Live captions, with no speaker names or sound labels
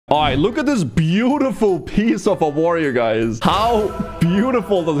Alright, look at this beautiful piece of a warrior, guys. How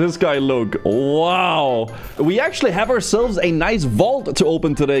beautiful does this guy look? Wow. We actually have ourselves a nice vault to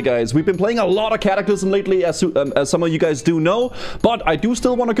open today, guys. We've been playing a lot of Cataclysm lately, as some of you guys do know. But I do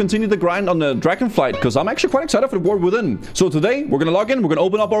still want to continue the grind on the Dragonflight, because I'm actually quite excited for the War Within. So today, we're going to log in, we're going to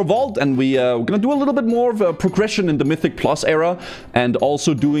open up our vault, and we're going to do a little bit more of a progression in the Mythic Plus era, and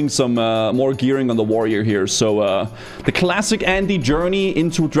also doing some more gearing on the warrior here. So the classic Andy journey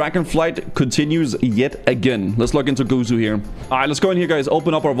into Dragonflight continues yet again. Let's log into Guzu here. All right, let's go in here, guys.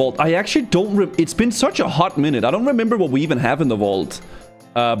 Open up our vault. I actually don't... It's been such a hot minute. I don't remember what we even have in the vault.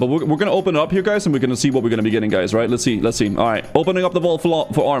 But we're going to open it up here, guys, and we're going to see what we're going to be getting, guys, right? Let's see. Let's see. All right. Opening up the vault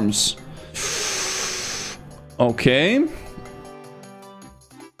for arms. Okay.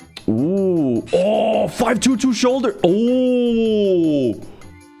 Ooh. Oh, 522 shoulder. Oh.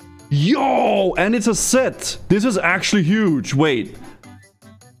 Yo. And it's a set. This is actually huge. Wait.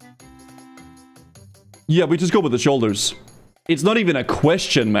 Yeah, we just go with the shoulders. It's not even a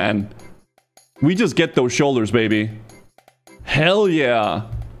question, man. We just get those shoulders, baby. Hell yeah.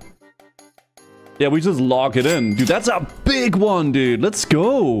 Yeah, we just lock it in. Dude, that's a big one, dude. Let's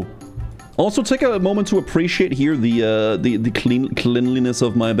go. Also, take a moment to appreciate here the cleanliness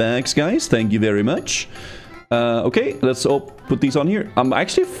of my bags, guys. Thank you very much. Okay, let's put these on here. I'm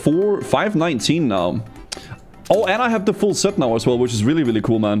actually 519 now. Oh, and I have the full set now as well, which is really, really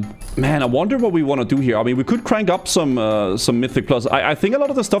cool, man. Man, I wonder what we want to do here. I mean, we could crank up some Mythic Plus. I think a lot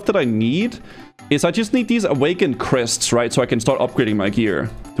of the stuff that I need is I just need these Awakened Crests, right? So I can start upgrading my gear.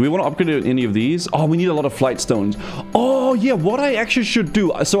 Do we want to upgrade any of these? Oh, we need a lot of Flight Stones. Oh, yeah, what I actually should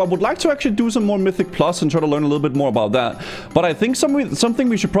do. So I would like to actually do some more Mythic Plus and try to learn a little bit more about that. But I think something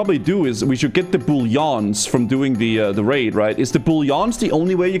we should probably do is we should get the Bullions from doing the raid, right? Is the Bullions the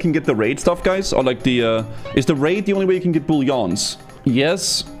only way you can get the raid stuff, guys? Or like is the raid the only way you can get Bullions?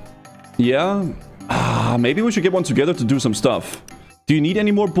 Yes. Yeah. Maybe we should get one together to do some stuff. Do you need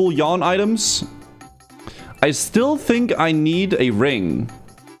any more Bullion items? I still think I need a ring.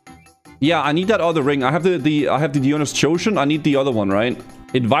 Yeah, I need that other ring. I have the Dionys Chosen. I need the other one, right?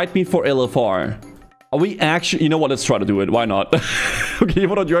 Invite me for LFR. Are we actually... You know what? Let's try to do it. Why not? Okay, you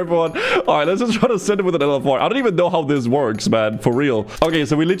want to join for one? Alright, let's just try to send it with an LFR. I don't even know how this works, man. For real. Okay,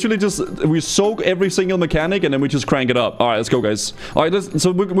 so we literally just... We soak every single mechanic and then we just crank it up. Alright, let's go, guys. Alright,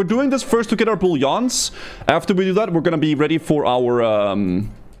 so we're doing this first to get our Bullions. After we do that, we're gonna be ready for our...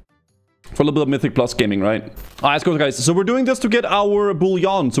 For a little bit of Mythic Plus gaming, right? Alright, let's go, guys. So we're doing this to get our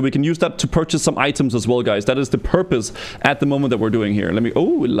Bullion, so we can use that to purchase some items as well, guys. That is the purpose at the moment that we're doing here. Let me... Oh,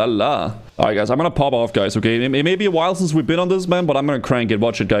 la la. Alright, guys. I'm gonna pop off, guys, okay? It may be a while since we've been on this, man, but I'm gonna crank it.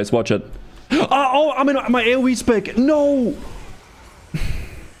 Watch it, guys. Watch it. Oh, I'm in my AoE spec. No!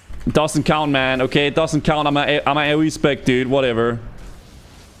 Doesn't count, man. Okay, it doesn't count. I'm a AoE spec, dude. Whatever.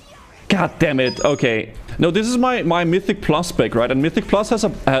 God damn it. Okay. No, this is my Mythic Plus spec, right? And Mythic Plus has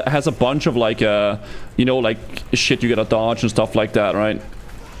a bunch of like you know, like shit you gotta dodge and stuff like that, right?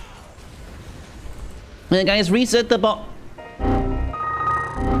 Hey guys, reset the bot.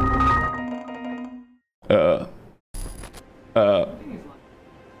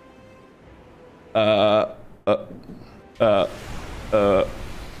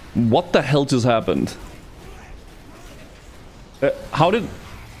 What the hell just happened? How did...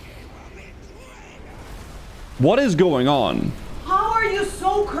 What is going on? How are you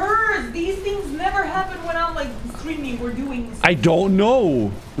so cursed? These things never happen when I'm like streaming or doing... I don't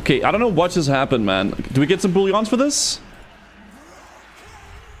know. Okay, I don't know what just happened, man. Do we get some Bullions for this?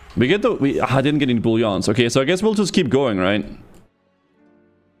 We get the... I didn't get any Bullions. Okay, so I guess we'll just keep going, right?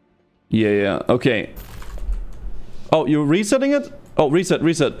 Yeah. Okay. Oh, you're resetting it? Oh, reset.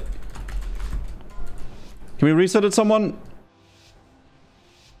 Can we reset it, someone?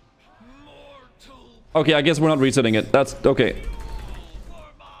 Okay, I guess we're not resetting it. That's okay.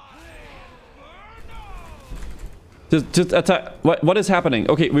 Just attack. What is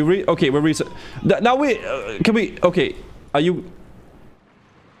happening? Okay, we're reset. Now we can we? Okay, are you?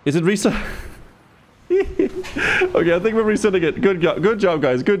 Is it reset? Okay, I think we're resetting it. Good job,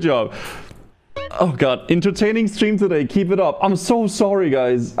 guys. Good job. Oh god, entertaining stream today. Keep it up. I'm so sorry,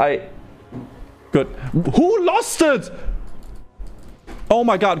 guys. Good. Who lost it? Oh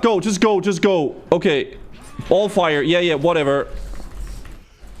my god, go, just go. Okay. All fire. Yeah, whatever.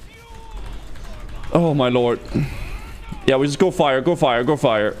 Oh my lord. Yeah, we just go fire.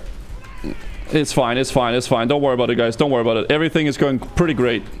 It's fine. Don't worry about it, guys. Don't worry about it. Everything is going pretty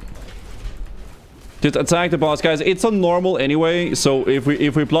great. Just attack the boss, guys. It's on normal anyway, so if we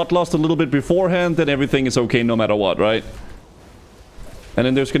bloodlust a little bit beforehand, then everything is okay no matter what, right? And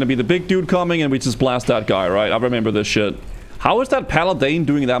then there's gonna be the big dude coming and we just blast that guy, right? I remember this shit. How is that Paladin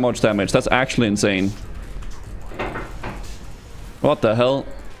doing that much damage? That's actually insane. What the hell?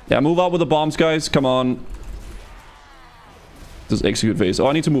 Yeah, move out with the bombs, guys. Come on. This execute phase. Oh,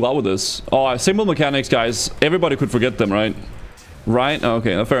 I need to move out with this. Oh, simple mechanics, guys. Everybody could forget them, right? Right?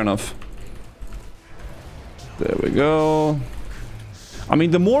 Okay, fair enough. There we go. I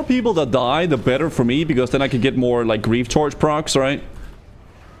mean, the more people that die, the better for me, because then I can get more, like, Grief Torch procs, right?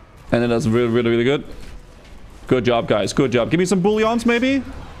 And then that's really, really, really good. Good job, guys. Good job. Give me some bullions, maybe?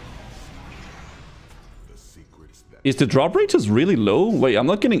 Is the drop rate just really low? Wait, I'm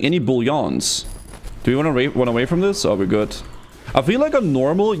not getting any bullions. Do we want to run away from this? Oh, we're good. I feel like on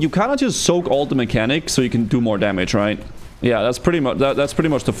normal, you kind of just soak all the mechanics so you can do more damage, right? Yeah, that's pretty much that's pretty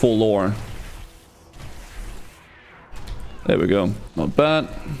much the full lore. There we go. Not bad.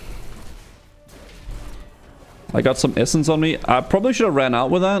 I got some essence on me. I probably should have ran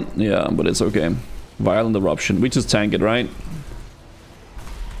out with that. Yeah, but it's okay. Violent eruption. We just tank it, right?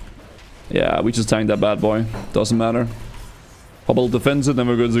 Yeah, we just tanked that bad boy. Doesn't matter. Bubble defends it, then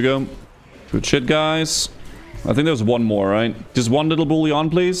we're good to go. Good shit, guys. I think there's one more, right? Just one little bullion,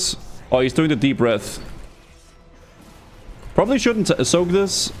 please. Oh, he's doing the deep breath. Probably shouldn't soak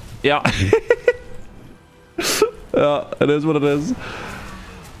this. Yeah. Yeah, it is what it is.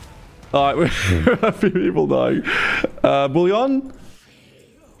 Alright, we're a few people dying. Bullion?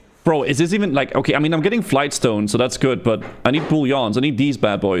 Bro, is this even like... Okay, I mean, I'm getting flight stone, so that's good, but I need bullions. I need these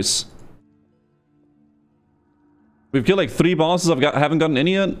bad boys. We've killed like 3 bosses. I haven't gotten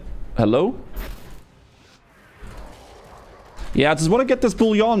any yet. Hello? Yeah, I just want to get this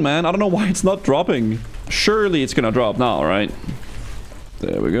bullion, man. I don't know why it's not dropping. Surely it's gonna drop now, right?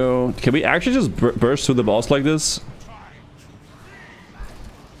 There we go. Can we actually just burst through the boss like this?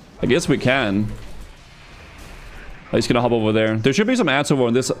 I guess we can. Oh, he's gonna hop over there. There should be some ads over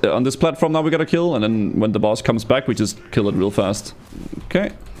on this platform now we gotta kill, and then when the boss comes back, we just kill it real fast.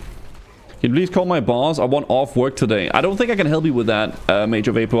 Okay. Can you please call my boss? I want off work today. I don't think I can help you with that,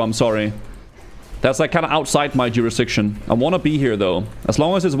 Major Vapo. I'm sorry. That's like kind of outside my jurisdiction. I want to be here though. As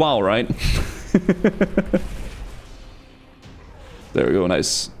long as it's WoW, right? There we go,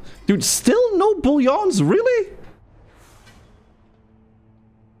 nice. Dude, still no bullions? Really?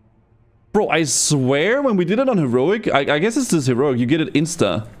 Bro, I swear when we did it on Heroic, I guess it's this Heroic, you get it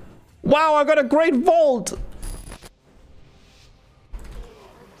insta. Wow, I got a great vault!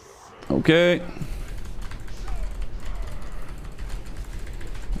 Okay.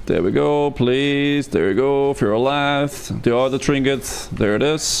 There we go, please. There we go, if you're alive. The other trinket, there it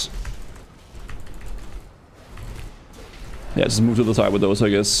is. Yeah, just move to the side with those, I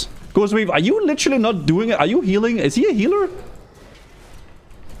guess. Ghostweave, are you literally not doing it? Are you healing? Is he a healer?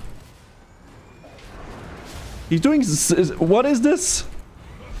 He's doing... What is this?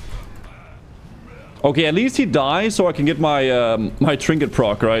 Okay, at least he dies so I can get my my trinket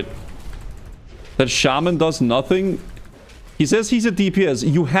proc, right? That shaman does nothing. He says he's a DPS.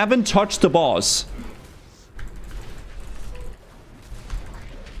 You haven't touched the boss.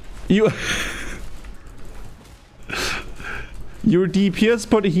 You... Your DPS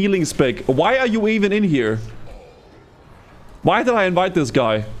put a healing spec. Why are you even in here? Why did I invite this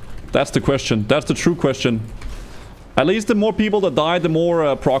guy? That's the question. That's the true question. At least the more people that die, the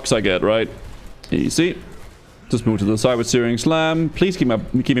more procs I get, right? Easy. Just move to the side with Searing Slam. Please keep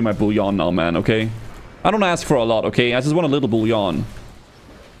me my bullion now, man, okay? I don't ask for a lot, okay? I just want a little bullion.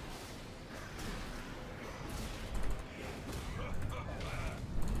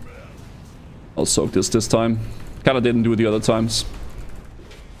 I'll soak this time. Kinda didn't do it the other times.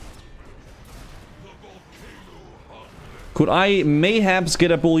 Could I mayhaps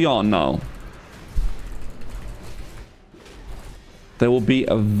get a bullion now? That will be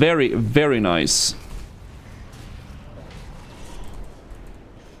a very, very nice.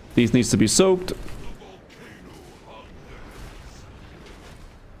 These needs to be soaked.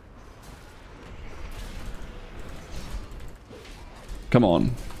 Come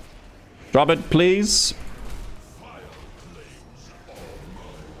on. Drop it, please.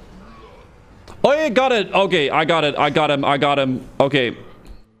 Oh, yeah, got it. Okay, I got it. I got him. Okay.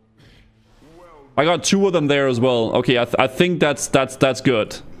 I got 2 of them there as well. Okay, I think that's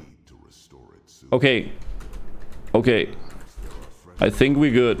good. Okay. Okay. I think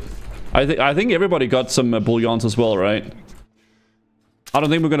we're good. I think everybody got some bullions as well, right? I don't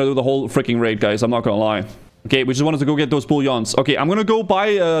think we're gonna do the whole freaking raid, guys. I'm not gonna lie. Okay, we just wanted to go get those bullions. Okay, I'm gonna go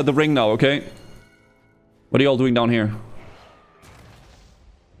buy the ring now, okay? What are y'all doing down here?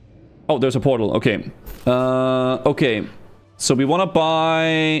 Oh, there's a portal. Okay. Okay. So we want to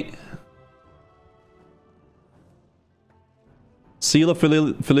buy... Seal of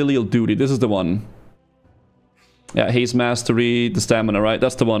Filial Duty. This is the one. Yeah, haste mastery, the stamina, right?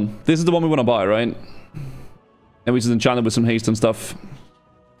 That's the one. This is the one we want to buy, right? And we just enchanted with some haste and stuff.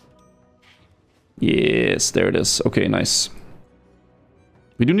 Yes, there it is. Okay, nice.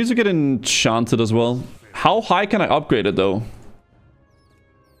 We do need to get enchanted as well. How high can I upgrade it, though?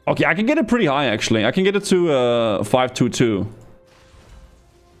 Okay, I can get it pretty high, actually. I can get it to 522.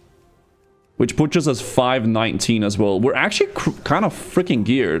 Which puts us as 519 as well. We're actually kind of freaking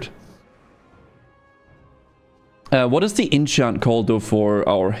geared. What is the enchant called, though, for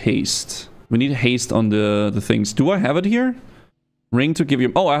our haste? We need haste on the things. Do I have it here? Ring to give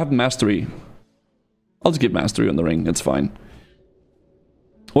you... Oh, I have mastery. I'll just get mastery on the ring. It's fine.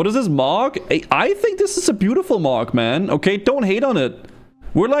 What is this mark? I think this is a beautiful mark, man. Okay, don't hate on it.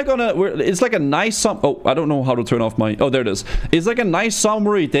 We're like on a... it's like a nice... Oh, I don't know how to turn off my... Oh, there it is. It's like a nice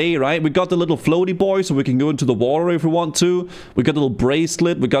summery day, right? We got the little floaty boy, so we can go into the water if we want to. We got the little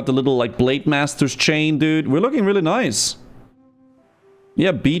bracelet. We got the little, like, Blade Master's chain, dude. We're looking really nice.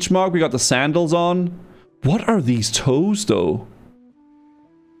 Yeah, beach mark. We got the sandals on. What are these toes, though?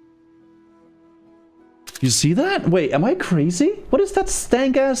 You see that? Wait, am I crazy? What is that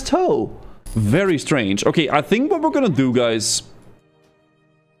stank-ass toe? Very strange. Okay, I think what we're gonna do, guys...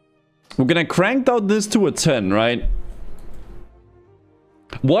 We're gonna crank out this to a 10, right?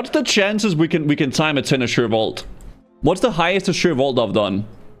 What's the chances we can time a 10 Assure Vault? What's the highest Assure Vault I've done?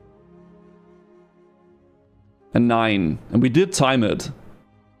 A 9. And we did time it.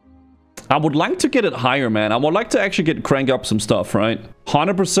 I would like to get it higher, man. I would like to actually crank up some stuff, right?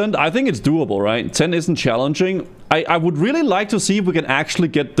 100%, I think it's doable, right? 10 isn't challenging. I would really like to see if we can actually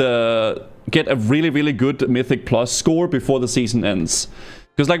get a really, really good Mythic Plus score before the season ends.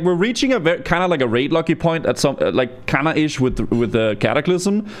 Because, like, we're reaching a kind of like a raid lucky point at some, like, kind of ish with the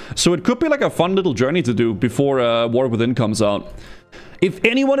Cataclysm. So it could be like a fun little journey to do before War Within comes out. If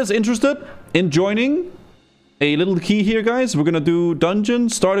anyone is interested in joining, a little key here, guys. We're gonna do dungeon,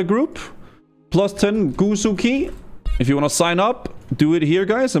 start a group, plus 10 Gusu key. If you want to sign up, do it here,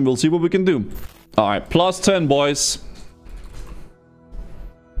 guys, and we'll see what we can do. All right, plus 10, boys.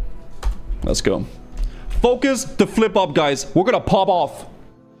 Let's go. Focus the flip up, guys. We're gonna pop off.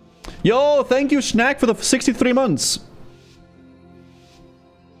 Yo, thank you, Snack, for the 63 months.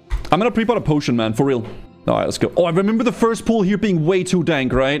 I'm gonna pre-pot a potion, man, for real. All right, let's go. Oh, I remember the first pull here being way too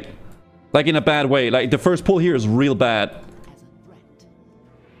dank, right? Like, in a bad way. Like, the first pull here is real bad.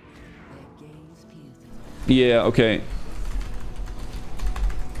 Yeah, okay.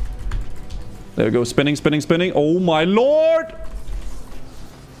 There we go. Spinning, spinning, spinning. Oh, my lord!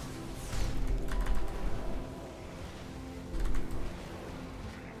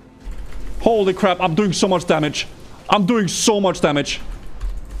 Holy crap, I'm doing so much damage. I'm doing so much damage.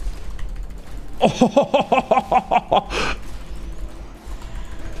 Oh.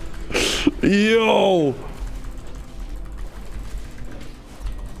 Yo.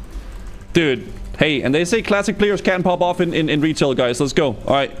 Dude. Hey, and they say classic players can't pop off in retail, guys. Let's go.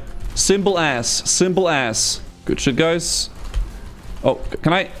 Alright. Simple ass. Simple ass. Good shit, guys. Oh,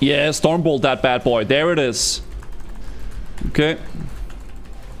 can I? Yeah, Stormbolt that bad boy. There it is. Okay.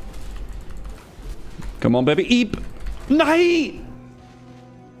 Come on, baby. Eep. Nay!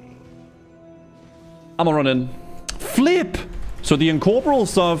 I'm gonna run in. Flip! So the incorporeal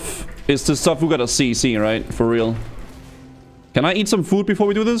stuff is the stuff we gotta see, right? For real. Can I eat some food before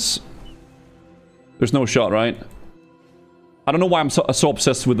we do this? There's no shot, right? I don't know why I'm so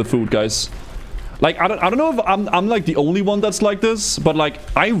obsessed with the food, guys. Like, I don't know if I'm like the only one that's like this, but like,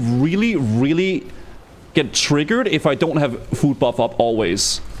 I really get triggered if I don't have food buff up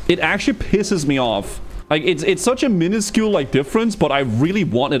always. It actually pisses me off. Like, it's such a minuscule, like, difference, but I really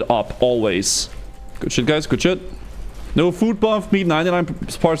want it up always. Good shit, guys. Good shit. No food buff. Meat 99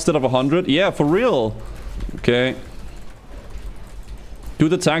 parts instead of 100. Yeah, for real. Okay. Do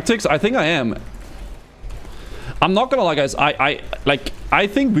the tactics? I think I am. I'm not gonna lie, guys. I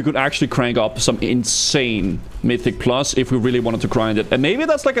think we could actually crank up some insane Mythic Plus if we really wanted to grind it. And maybe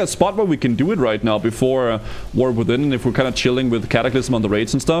that's like a spot where we can do it right now before War Within, and if we're kind of chilling with Cataclysm on the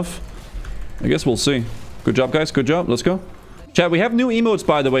raids and stuff. I guess we'll see. Good job, guys. Good job. Let's go. Chat, we have new emotes,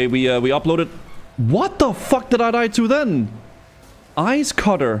 by the way. We uploaded... What the fuck did I die to then? Ice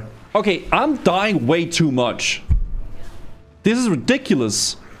Cutter. Okay, I'm dying way too much. This is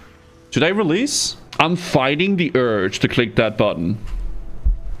ridiculous. Should I release? I'm fighting the urge to click that button.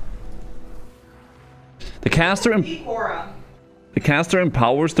 The caster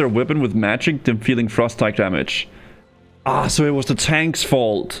empowers their weapon with magic, then feeling frost type damage. Ah, so it was the tank's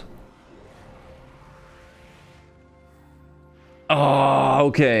fault. Ah,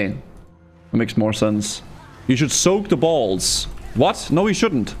 okay. That makes more sense. You should soak the balls. What? No, you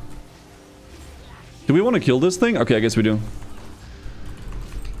shouldn't. Do we want to kill this thing? Okay, I guess we do.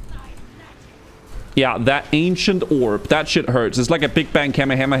 Yeah, that ancient orb. That shit hurts. It's like a Big Bang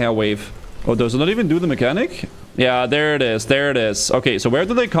Kamehameha wave. Oh, does it not even do the mechanic? Yeah, there it is. There it is. Okay, so where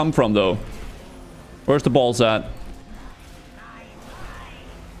do they come from, though? Where's the balls at?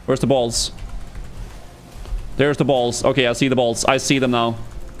 Where's the balls? There's the balls. Okay, I see the balls. I see them now.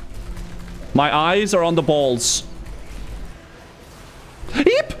 My eyes are on the balls.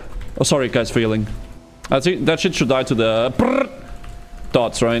 Eep! Oh, sorry, guys, for yelling. That shit should die to the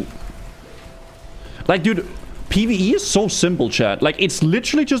dots, right? Like, dude, PvE is so simple, chat. Like, it's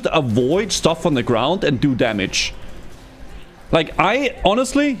literally just avoid stuff on the ground and do damage. Like,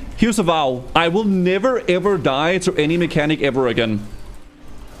 honestly, here's a vow. I will never, ever die to any mechanic ever again.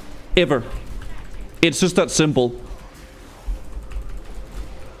 Ever. It's just that simple.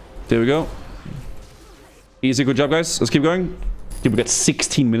 There we go. Easy, good job, guys. Let's keep going. Dude, we got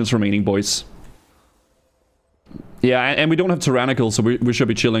 16 minutes remaining, boys. Yeah, and we don't have Tyrannical, so we should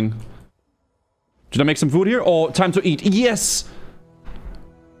be chilling. Did I make some food here? Oh, time to eat. Yes!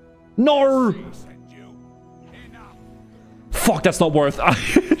 No! Fuck, that's not worth.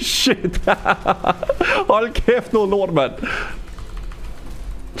 Shit. Hold kæft noget lort, mand.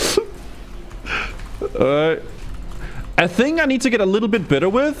 A thing I need to get a little bit better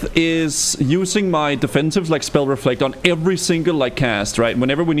with is using my defensives like Spell Reflect on every single like cast, right?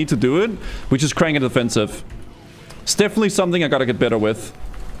 Whenever we need to do it, we just crank a defensive. It's definitely something I gotta get better with.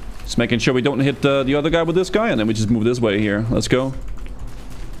 Just making sure we don't hit the other guy with this guy, and then we just move this way here. Let's go.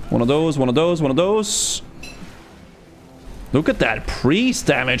 One of those, one of those, one of those. Look at that priest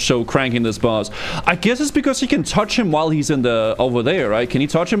damage so cranking this boss. I guess it's because he can touch him while he's in the over there, right? Can he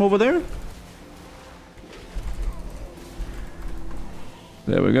touch him over there?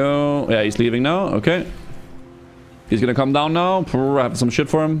 There we go. Yeah, he's leaving now. Okay. He's gonna come down now. I have some shit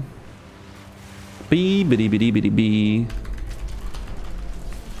for him. Bee biddy biddy biddy bee.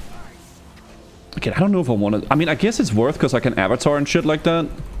 Okay, I don't know if I want to... I mean, I guess it's worth because I can avatar and shit like that.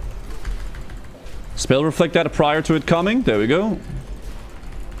 Spell Reflect that prior to it coming. There we go.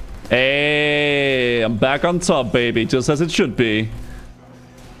 Hey, I'm back on top, baby. Just as it should be.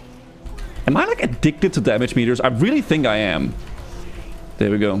 Am I, like, addicted to damage meters? I really think I am.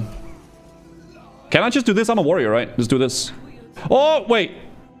 There we go. Can I just do this? I'm a warrior, right? Just do this. Oh, wait.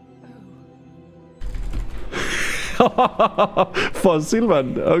 Fossil,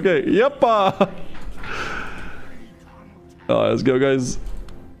 man. Okay, yep. Oh, let's go, guys.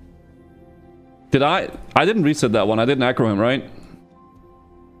 Did I didn't reset that one. I didn't aggro him, right?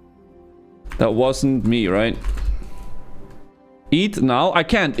 That wasn't me, right? Eat now? I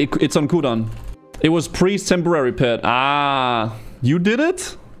can't. It's on cooldown. It was priest temporary pet. Ah, you did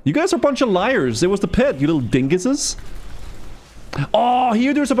it? You guys are a bunch of liars. It was the pet, you little dinguses. Oh,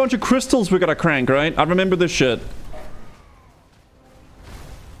 here there's a bunch of crystals we gotta crank, right? I remember this shit.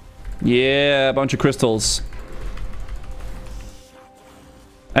 Yeah, a bunch of crystals.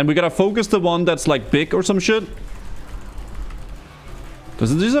 And we gotta focus the one that's like big or some shit.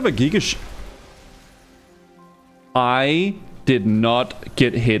 Does it just have a giga I did not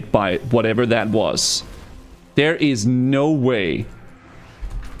get hit by whatever that was. There is no way.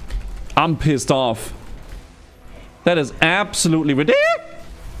 I'm pissed off. That is absolutely ridiculous.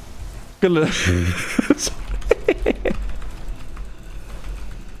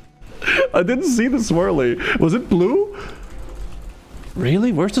 I didn't see the swirly. Was it blue?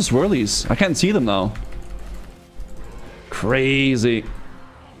 Really? Where's the swirlies? I can't see them now. Crazy.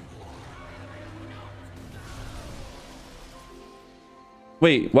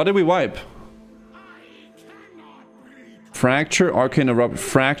 Wait, what did we wipe? Fracture, Arcane Erupt,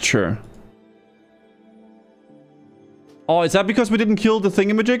 Fracture. Oh, is that because we didn't kill the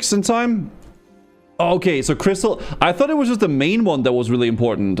thingamajigs in time? Okay, so Crystal... I thought it was just the main one that was really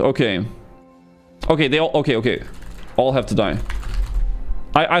important. Okay. Okay, they all... Okay. All have to die.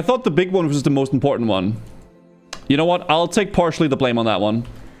 I thought the big one was the most important one. You know what? I'll take partially the blame on that one.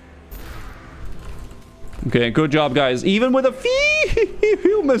 Okay, good job, guys. Even with a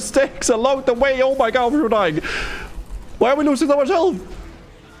few mistakes along the way. Oh my god, we're dying. Why are we losing so much health?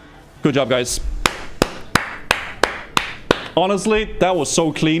 Good job, guys. Honestly, that was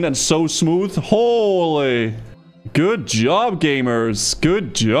so clean and so smooth. Holy. Good job, gamers.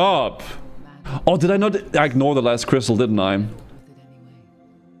 Good job. Oh, did I not ignore the last crystal, didn't I?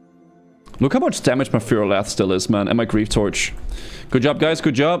 Look how much damage my Furolath still is, man. And my Grief Torch. Good job, guys.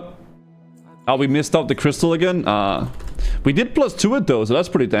 Good job. Oh, we missed out the crystal again? We did +2 it, though, so that's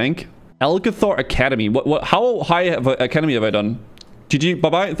pretty dank. Alcathor Academy. How high of an academy have I done? GG,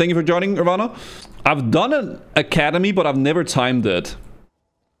 bye-bye. Thank you for joining, Ravana. I've done an academy, but I've never timed it.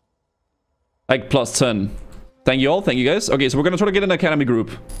 Like plus 10. Thank you all. Thank you guys. Okay, so we're gonna try to get an academy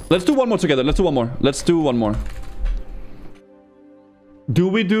group. Let's do one more together. Let's do one more. Let's do one more. Do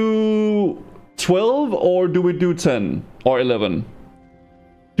we do 12 or do we do 10 or 11?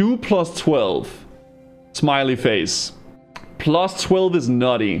 Do plus 12. Smiley face. Plus 12 is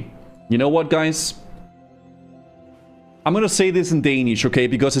nutty. You know what, guys? I'm gonna say this in Danish, okay?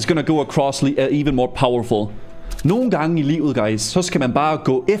 Because it's gonna go across even more powerful. Nogle gange i livet, guys, så skal man bare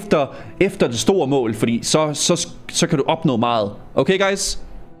gå efter det store mål, fordi så kan du opnå meget. Okay, guys?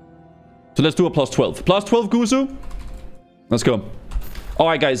 So let's do a plus 12. Plus 12, Gusu. Let's go.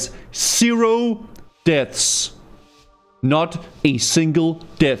 Alright, guys. 0 deaths. Not a single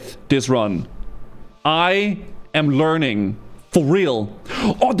death this run. I am learning. For real.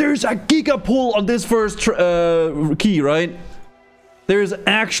 Oh, there's a giga pull on this first key, right? There's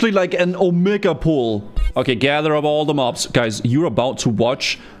actually like an omega pull. Okay, gather up all the mobs. Guys, you're about to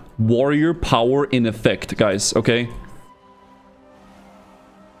watch warrior power in effect, guys. Okay?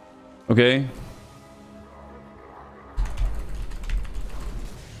 Okay?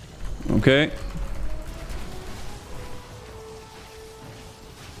 Okay.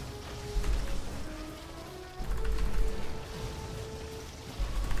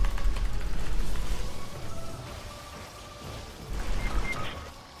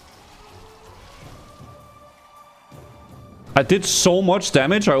 I did so much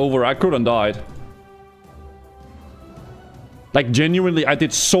damage, I over-aggroed and died. Like, genuinely, I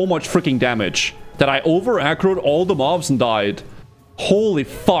did so much freaking damage that I over-aggroed all the mobs and died. Holy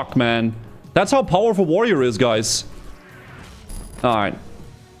fuck, man. That's how powerful warrior is, guys. Alright.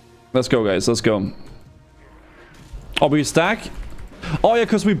 Let's go, guys. Let's go. Oh, we stack? Oh, yeah,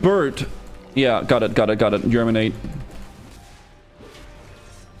 because we bird. Yeah, got it. Germinate.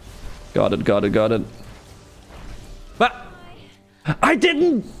 Got it. But I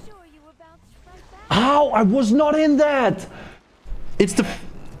didn't. How? I was not in that. It's the.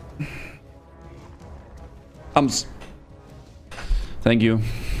 Thank you.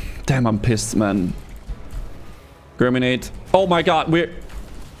 Damn, I'm pissed, man. Germinate. Oh my god, we're.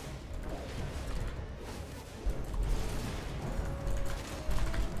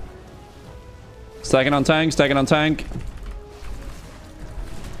 Stacking on tank.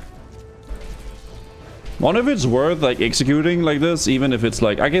 Wonder if it's worth, like, executing like this, even if it's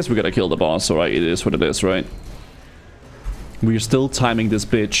like... I guess we gotta kill the boss, so right? It is what it is, right? We're still timing this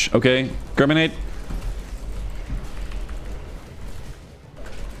bitch, okay? Germinate.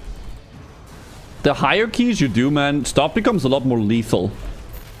 The higher keys you do, man, stuff becomes a lot more lethal.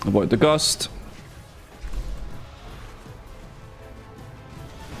 Avoid the gust.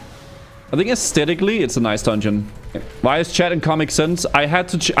 I think aesthetically, it's a nice dungeon. Why is chat in Comic Sense? I had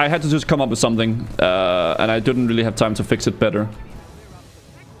to just come up with something, and I didn't really have time to fix it better.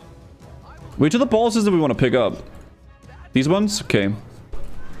 Which of the bosses do we want to pick up? These ones? Okay.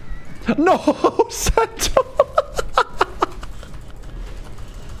 No, Santo.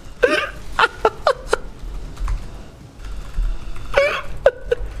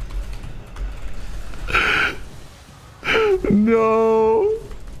 No.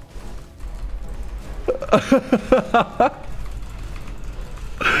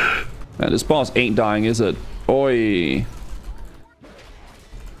 Man, this boss ain't dying, is it? Oi.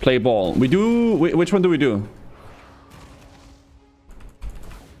 Play ball. We do... Which one do we do?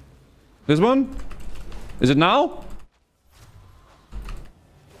 This one? Is it now?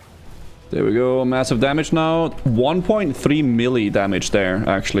 There we go. Massive damage now. 1.3 milli damage there,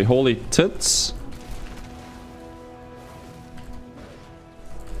 actually. Holy tits.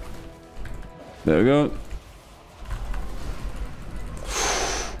 There we go.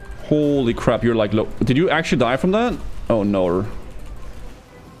 Holy crap, you're like low. Did you actually die from that? Oh no.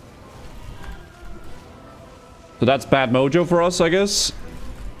 So that's bad mojo for us, I guess.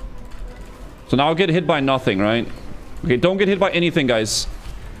 So now I'll get hit by nothing, right? Okay, don't get hit by anything, guys.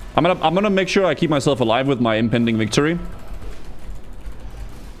 I'm gonna make sure I keep myself alive with my impending victory.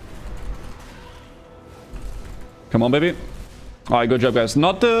 Come on, baby. Alright, good job, guys.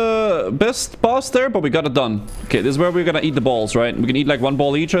 Not the best boss there, but we got it done. Okay, this is where we're gonna eat the balls, right? We can eat like one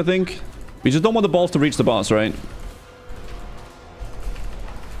ball each, I think. We just don't want the balls to reach the boss, right?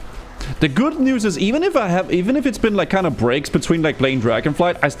 The good news is, even if it's been like kind of breaks between like playing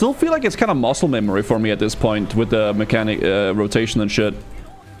Dragonflight, I still feel like it's kind of muscle memory for me at this point with the mechanic rotation and shit.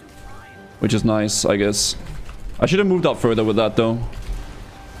 Which is nice, I guess. I should have moved up further with that, though.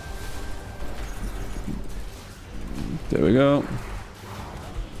 There we go.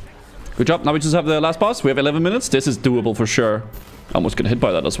 Good job. Now we just have the last boss. We have 11 minutes. This is doable for sure. I almost got hit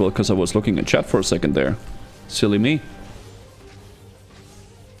by that as well because I was looking at chat for a second there. Silly me.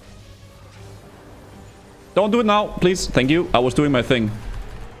 Don't do it now, please. Thank you. I was doing my thing.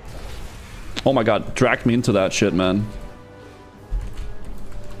 Oh my god. Dragged me into that shit, man.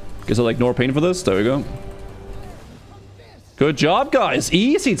 Guess I'll ignore pain for this. There we go. Good job, guys.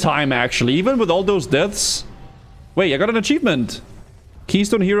 Easy time, actually. Even with all those deaths. Wait, I got an achievement.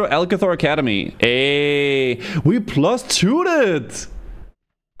 Keystone Hero Alcathar Academy. Hey, we plus 2'd it.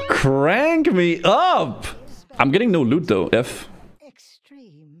 Crank me up. I'm getting no loot, though. F.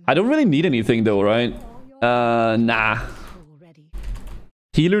 I don't really need anything, though, right? Nah.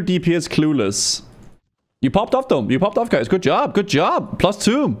 Healer DPS clueless. You popped off, though. You popped off, guys. Good job. Good job. Plus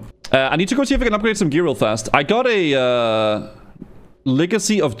 2. I need to go see if I can upgrade some gear real fast. I got a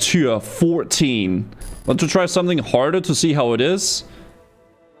Legacy of Tyr 14. Want to try something harder to see how it is?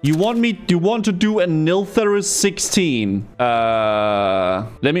 You want to do a Niltherus 16?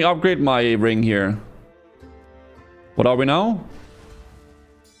 Let me upgrade my ring here. What are we now?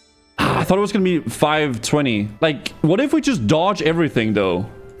 I thought it was gonna be 520. Like, what if we just dodge everything, though?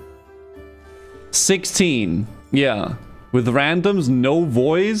 16. Yeah. With randoms, no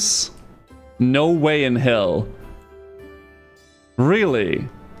voice? No way in hell. Really?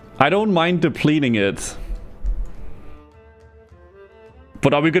 I don't mind depleting it.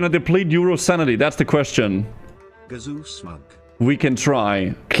 But are we gonna deplete Euro sanity? That's the question. Gazoo smug. We can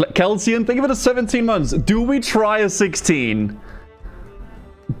try. Calcium, think of it as 17 months. Do we try a 16?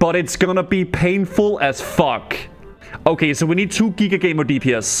 But it's gonna be painful as fuck. Okay, so we need 2 Giga Gamer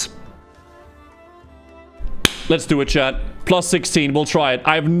DPS. Let's do it, chat. Plus 16, we'll try it.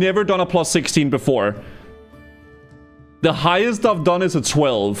 I've never done a plus 16 before. The highest I've done is a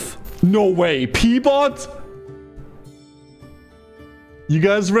 12. No way. P-Bot? You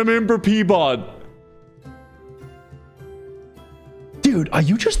guys remember P-Bot? Dude, are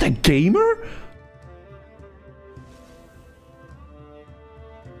you just a gamer?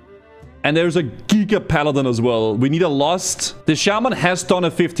 And there's a Giga Paladin as well. We need a Lust. The Shaman has done a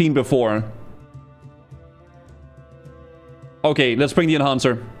 15 before. Okay, let's bring the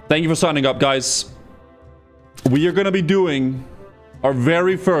Enhancer. Thank you for signing up, guys. We are gonna be doing our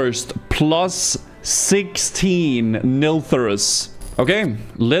very first plus 16 Niltherus. Okay,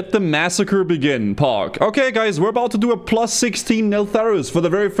 let the massacre begin, Pog. Okay, guys, we're about to do a plus 16 Niltherus for the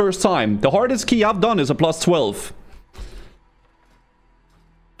very first time. The hardest key I've done is a plus 12.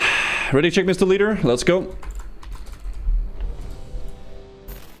 Ready, check, Mr. Leader? Let's go.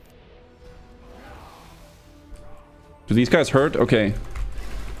 Do these guys hurt? Okay.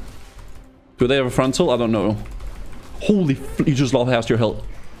 Do they have a frontal? I don't know. Holy f... You just lost half your health.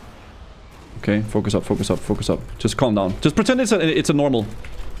 Okay, focus up, focus up, focus up. Just calm down. Just pretend it's a normal.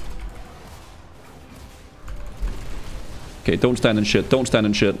 Okay, don't stand in shit. Don't stand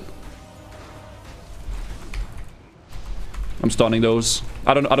in shit. I'm stunning those.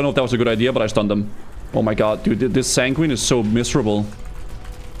 I don't know if that was a good idea, but I stunned them. Oh my god, dude, this Sanguine is so miserable.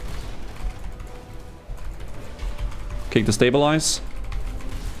 Okay, to stabilize.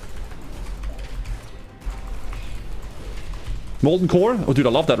 Molten Core? Oh, dude, I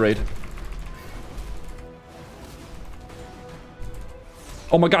love that raid.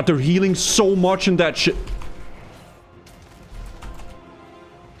 Oh my god, they're healing so much in that shit.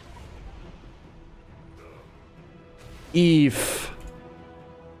 Eve.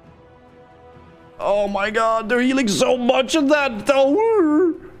 Oh my god, they're healing so much in that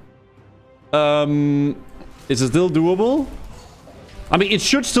tower. Is it still doable? I mean, it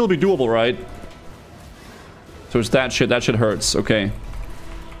should still be doable, right? So it's that shit. That shit hurts. Okay.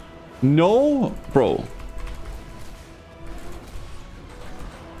 No, bro.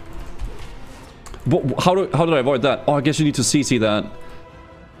 How did I avoid that? Oh, I guess you need to CC that.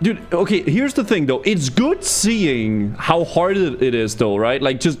 Dude, okay, here's the thing, though. It's good seeing how hard it is, though, right?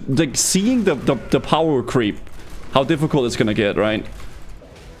 Like, just, like, seeing the power creep. How difficult it's gonna get, right?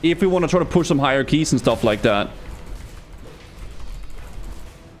 If we want to try to push some higher keys and stuff like that.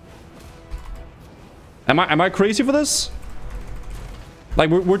 Am I crazy for this? Like,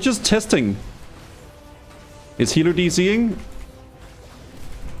 we're just testing. Is healer DCing?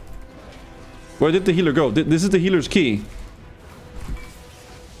 Where did the healer go? This is the healer's key.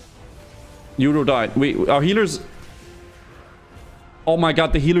 Euro died. Wait, our healers... Oh my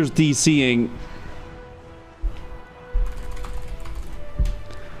god, the healer's DCing.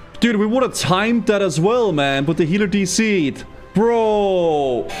 Dude, we would have timed that as well, man. But the healer DC'd.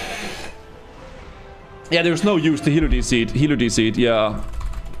 Bro. Yeah, there's no use to healer DC'd. Healer DC'd, yeah.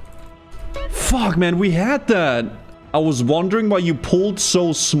 Fuck, man, we had that. I was wondering why you pulled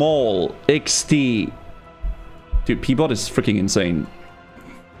so small. XD. Dude, P-Bot is freaking insane.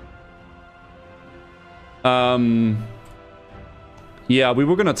 Yeah, we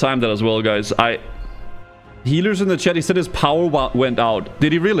were gonna time that as well, guys. Healers in the chat, he said his power went out.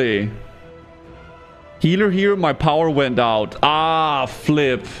 Did he really? Healer here, my power went out. Ah,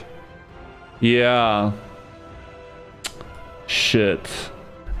 flip. Yeah. Shit.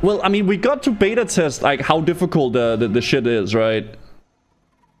 Well, I mean, we got to beta test, like, how difficult the shit is, right?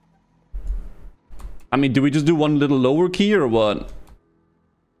 I mean, do we just do one little lower key or what?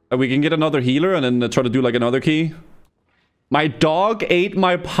 We can get another healer and then try to do, like, another key. My dog ate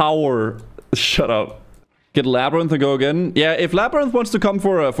my power. Shut up. Get Labyrinth and go again. Yeah, if Labyrinth wants to come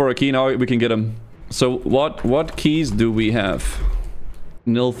for a key now, we can get him. So what keys do we have?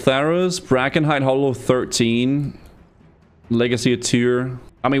 Niltharus, Brackenhide Hollow 13, Legacy of Tyr.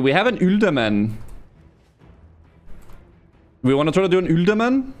 I mean, we have an Uldaman. We want to try to do an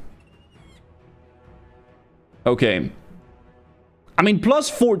Uldaman? Okay. I mean, plus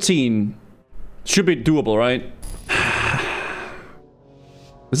 14 should be doable, right?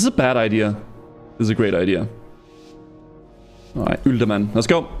 This is a bad idea. This is a great idea. Alright, Uldaman. Let's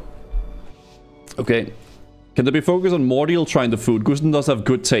go. Okay. Can there be focus on Mordial trying the food? Gusten does have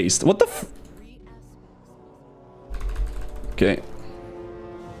good taste. What the f... Okay.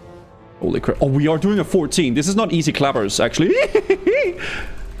 Holy crap. Oh, we are doing a 14. This is not easy clappers, actually.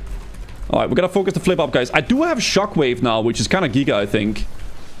 Alright, we gotta focus the flip up, guys. I do have Shockwave now, which is kind of giga, I think.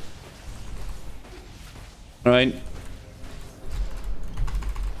 Alright.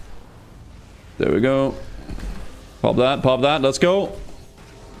 There we go. Pop that. Let's go.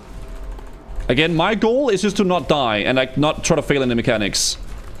 Again, my goal is just to not die and like not try to fail in the mechanics.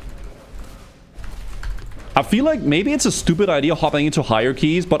 I feel like maybe it's a stupid idea hopping into higher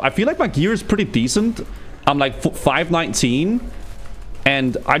keys, but I feel like my gear is pretty decent. I'm like 519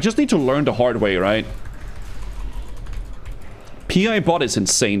 and I just need to learn the hard way, right? PI bot is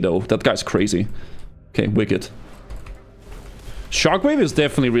insane though. That guy's crazy. Okay, wicked. Shockwave is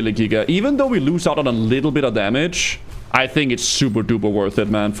definitely really giga. Even though we lose out on a little bit of damage, I think it's super duper worth it,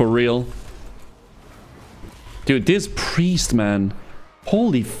 man. For real. Dude, this priest, man.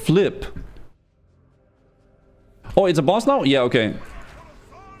 Holy flip. Oh, it's a boss now? Yeah, okay.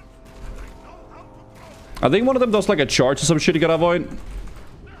 I think one of them does like a charge or some shit you gotta avoid.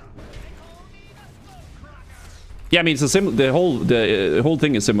 Yeah, I mean, it's a the whole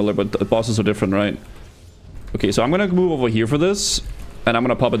thing is similar, but the bosses are different, right? Okay, so I'm gonna move over here for this. And I'm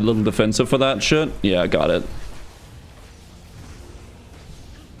gonna pop a little defensive for that shit. Yeah, got it.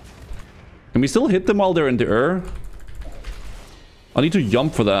 Can we still hit them while they're in the air? I need to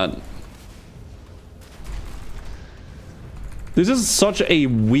jump for that. This is such a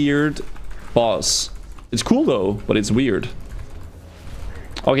weird boss. It's cool though, but it's weird.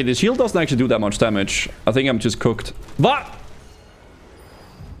 Okay, the shield doesn't actually do that much damage. I think I'm just cooked. What?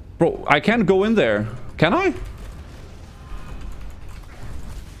 Bro, I can't go in there. Can I?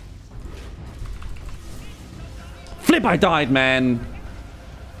 Flip, I died, man.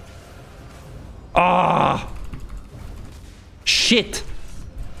 Ah. Shit.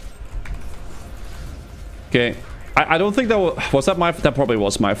 Okay. I don't think that was that my... That probably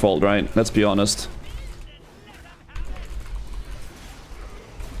was my fault, right? Let's be honest.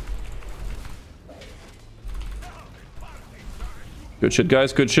 Good shit,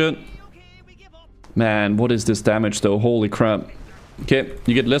 guys. Good shit. Man, what is this damage, though? Holy crap. Okay,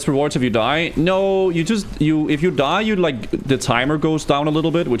 you get less rewards if you die. No, you just... If you die, you like... The timer goes down a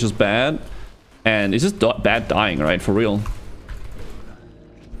little bit, which is bad. And it's just bad dying, right? For real.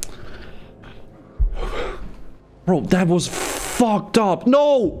 Bro, that was fucked up.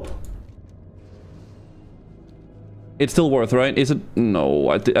 No! It's still worth, right? Is it? No,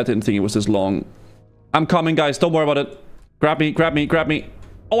 I didn't think it was this long. I'm coming, guys. Don't worry about it. Grab me, grab me, grab me.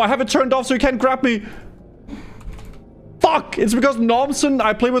 Oh, I have it turned off so you can't grab me. Fuck! It's because Nomson,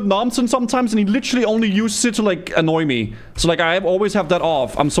 I play with Nomson sometimes and he literally only uses it to like annoy me. So like I always have that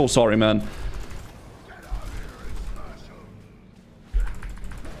off. I'm so sorry, man.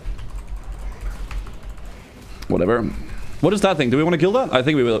 Whatever. What is that thing? Do we want to kill that? I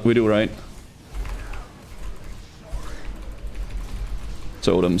think we do, right?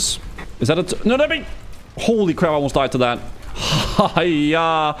 Totems. Is that a... No, that holy crap, I almost died to that.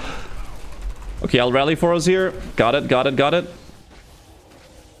 Hiya. Okay, I'll rally for us here. Got it, got it, got it.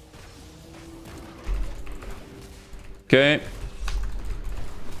 Okay.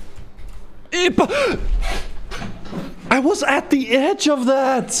 I was at the edge of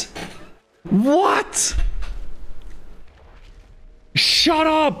that. What? Shut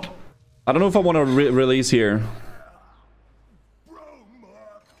up! I don't know if I want to release here.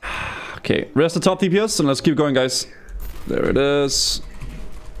 Okay, rest the top DPS and let's keep going, guys. There it is.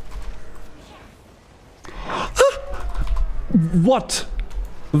 What?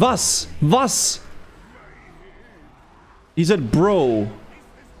 Was? Was? He said, bro.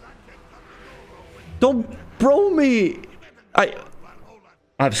 Don't bro me. I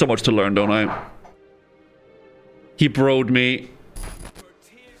have so much to learn, don't I? He broed me.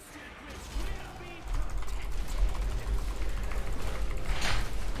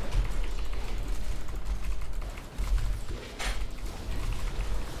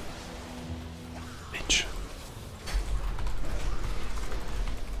 Bitch.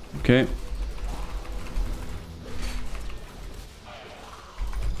 Okay.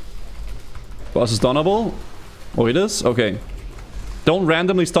 Boss is stunnable. Oh, it is? Okay. Don't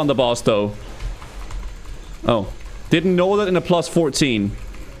randomly stun the boss, though. Oh. Didn't know that in a plus 14.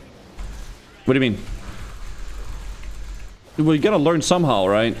 What do you mean? Well, you gotta learn somehow,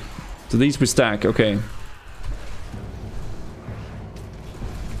 right? So these we stack. Okay.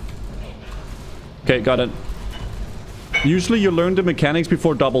 Okay, got it. Usually you learn the mechanics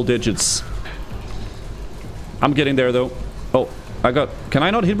before double digits. I'm getting there, though. Oh. I got... Can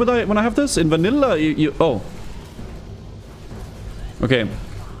I not hit when I have this? In vanilla, oh. Okay.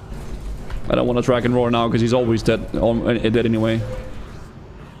 I don't want to Dragon Roar now, because he's always dead. Dead anyway.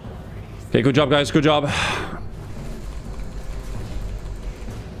 Okay, good job, guys. Good job.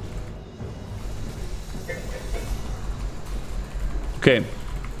 Okay.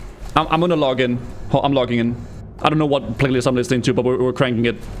 I'm gonna log in. I'm logging in. I don't know what playlist I'm listening to, but we're cranking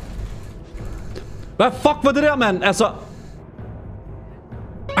it. Hvad fuck var det der, man? Altså...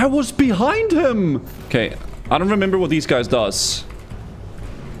 I was behind him! Okay, I don't remember what these guys does.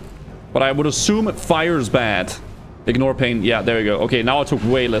 But I would assume it fires bad. Ignore pain. Yeah, there we go. Okay, now I took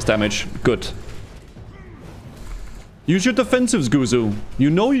way less damage. Good. Use your defensives, Guzu. You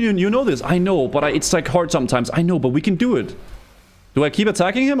know this. I know, but it's like hard sometimes. I know, but we can do it. Do I keep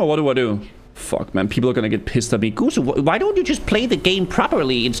attacking him or what do I do? Fuck, man. People are gonna get pissed at me. Guzu, why don't you just play the game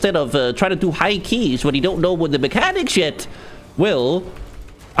properly instead of trying to do high keys when you don't know what the mechanics yet? Well...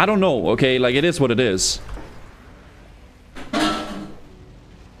 I don't know, okay? Like, it is what it is.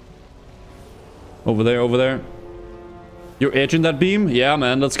 Over there, over there. You're edging that beam? Yeah,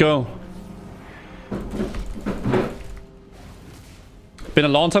 man, let's go. Been a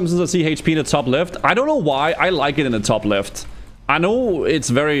long time since I see HP in the top left. I don't know why. I like it in the top left. I know it's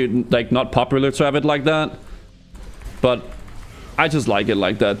very, like, not popular to have it like that. But I just like it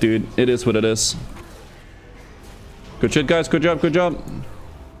like that, dude. It is what it is. Good shit, guys. Good job, good job.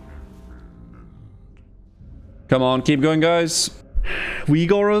 Come on, keep going, guys.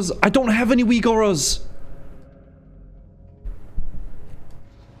 Weak auras? I don't have any weak auras.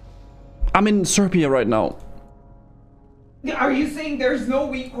 I'm in Serbia right now. Are you saying there's no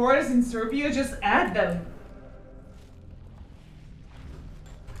weak auras in Serbia? Just add them.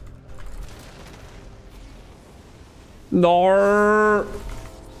 No.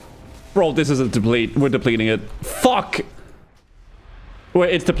 Bro, this is a deplete. We're depleting it. Fuck.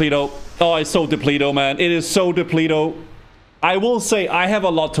 Wait, it's Depleto. Oh, it's so Depleto, man. It is so Depleto. I will say, I have a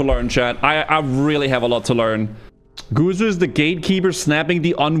lot to learn, chat. I really have a lot to learn. Guzu is the gatekeeper snapping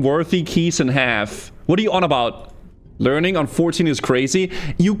the unworthy keys in half. What are you on about? Learning on 14 is crazy?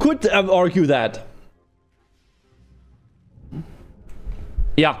 You could argue that.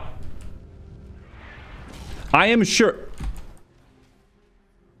 Yeah. I am sure...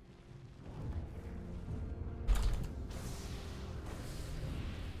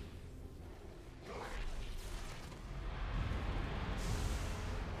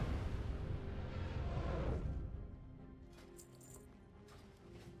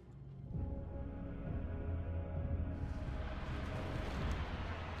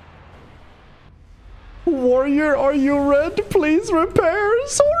 Warrior, are you red? Please repair.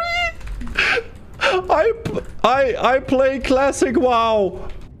 Sorry. I play classic WoW.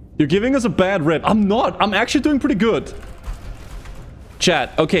 You're giving us a bad rep. I'm not. I'm actually doing pretty good.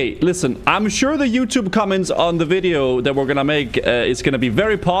 Chat, okay, listen. I'm sure the YouTube comments on the video that we're gonna make is gonna be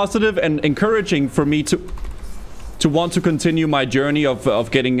very positive and encouraging for me to want to continue my journey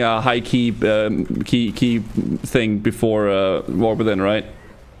of getting a high key thing before War Within, right?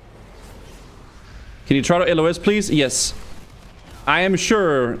 Can you try to LOS, please? Yes. I am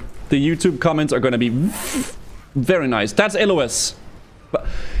sure the YouTube comments are gonna be very nice. That's LOS.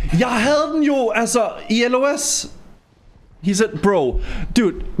 Jeg havde den jo, altså, i LOS. He said, bro.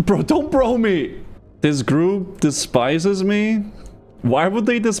 Dude, bro, don't bro me. This group despises me? Why would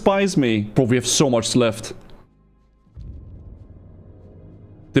they despise me? Bro, we have so much left.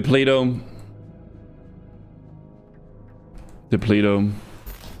 Depleto. Depleto.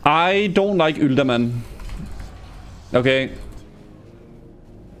 I don't like Uldaman. Okay.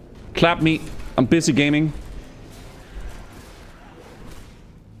 Clap me. I'm busy gaming.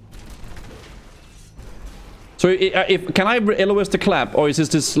 So if can I LOS the clap, or is this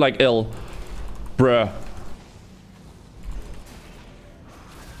just like L? Bruh.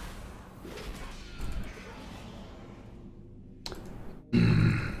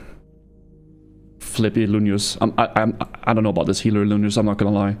 Flippy Lunius. I don't know about this healer Lunius, I'm not gonna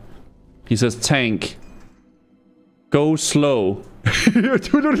lie. He says tank. Go slow.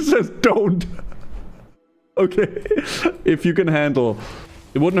 Dude says don't. Okay. If you can handle.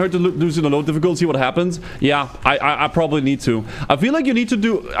 It wouldn't hurt to lose in a low difficulty, see what happens. Yeah, I probably need to. I feel like you need to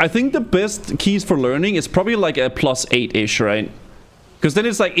do... I think the best keys for learning is probably like a +8-ish, right? Because then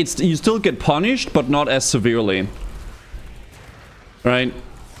it's like, you still get punished, but not as severely. Right?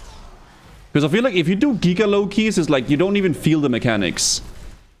 Because I feel like if you do giga low keys, it's like you don't even feel the mechanics.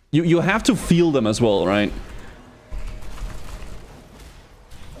 You have to feel them as well, right?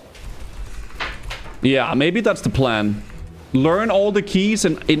 Yeah, maybe that's the plan. Learn all the keys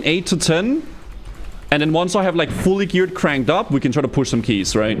in 8 to 10. And then once I have like fully geared cranked up, we can try to push some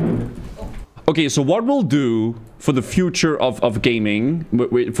keys, right? Okay, so what we'll do for the future of gaming,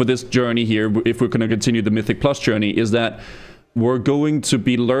 for this journey here, if we're going to continue the Mythic Plus journey, is that we're going to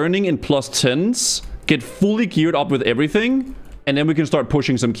be learning in +10s, get fully geared up with everything, and then we can start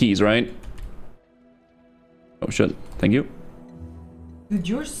pushing some keys, right? Oh shit, thank you. Dude,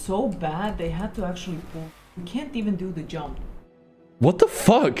 you're so bad, they had to actually pull. You can't even do the jump. What the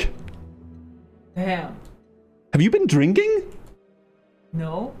fuck? Damn. Have you been drinking?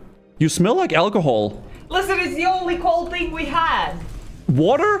 No. You smell like alcohol. Listen, it's the only cold thing we had.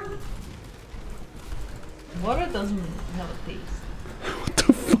 Water? Water doesn't have a taste. What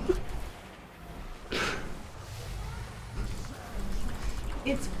the fuck?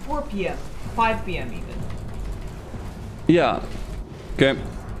 It's 4 p.m. 5 p.m. even. Yeah. Okay.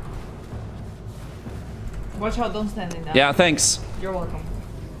 Watch out, don't stand in that. Yeah, thanks. You're welcome.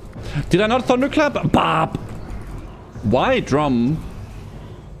 Did I not thunderclap? Bop! Why drum?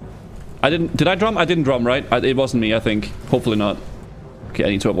 I didn't... Did I drum? I didn't drum, right? It wasn't me, I think. Hopefully not. Okay, I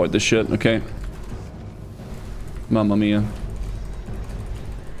need to avoid this shit. Okay. Mamma mia.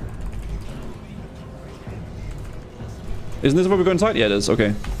 Isn't this where we're going inside? Yeah, it is.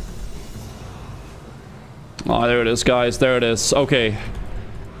 Okay. Oh, there it is, guys. There it is. Okay.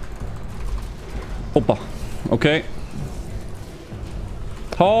 Opa. Okay.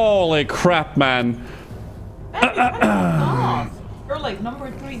 Holy crap, man. You're like number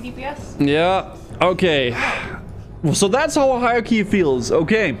 3 DPS. Yeah. Okay. Well, so that's how a hierarchy feels.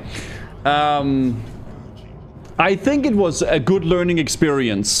 Okay. I think it was a good learning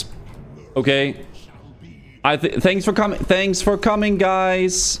experience. Okay. Thanks for coming. Thanks for coming,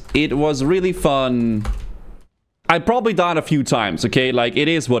 guys. It was really fun. I probably died a few times, okay? Like, it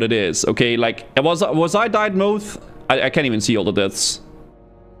is what it is, okay? Like, was I died most? I can't even see all the deaths.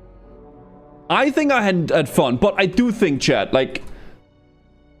 I think I had fun, but I do think, chat, like...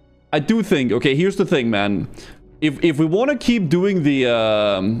 I do think... Okay, here's the thing, man. If we want to keep doing the...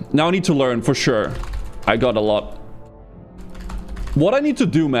 Now I need to learn, for sure. I got a lot. What I need to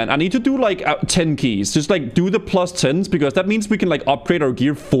do, man, I need to do, like, 10 keys. Just, like, do the +10s, because that means we can, like, upgrade our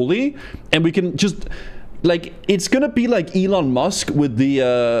gear fully. And we can just... Like, it's gonna be like Elon Musk with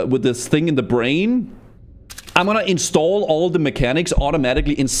the with this thing in the brain. I'm gonna install all the mechanics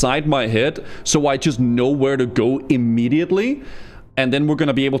automatically inside my head, so I just know where to go immediately. And then we're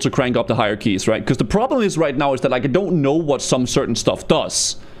gonna be able to crank up the higher keys, right? Because the problem is right now is that, like, I don't know what some certain stuff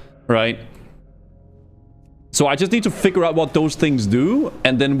does, right? So I just need to figure out what those things do,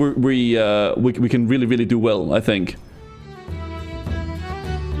 and then we can really, really do well, I think.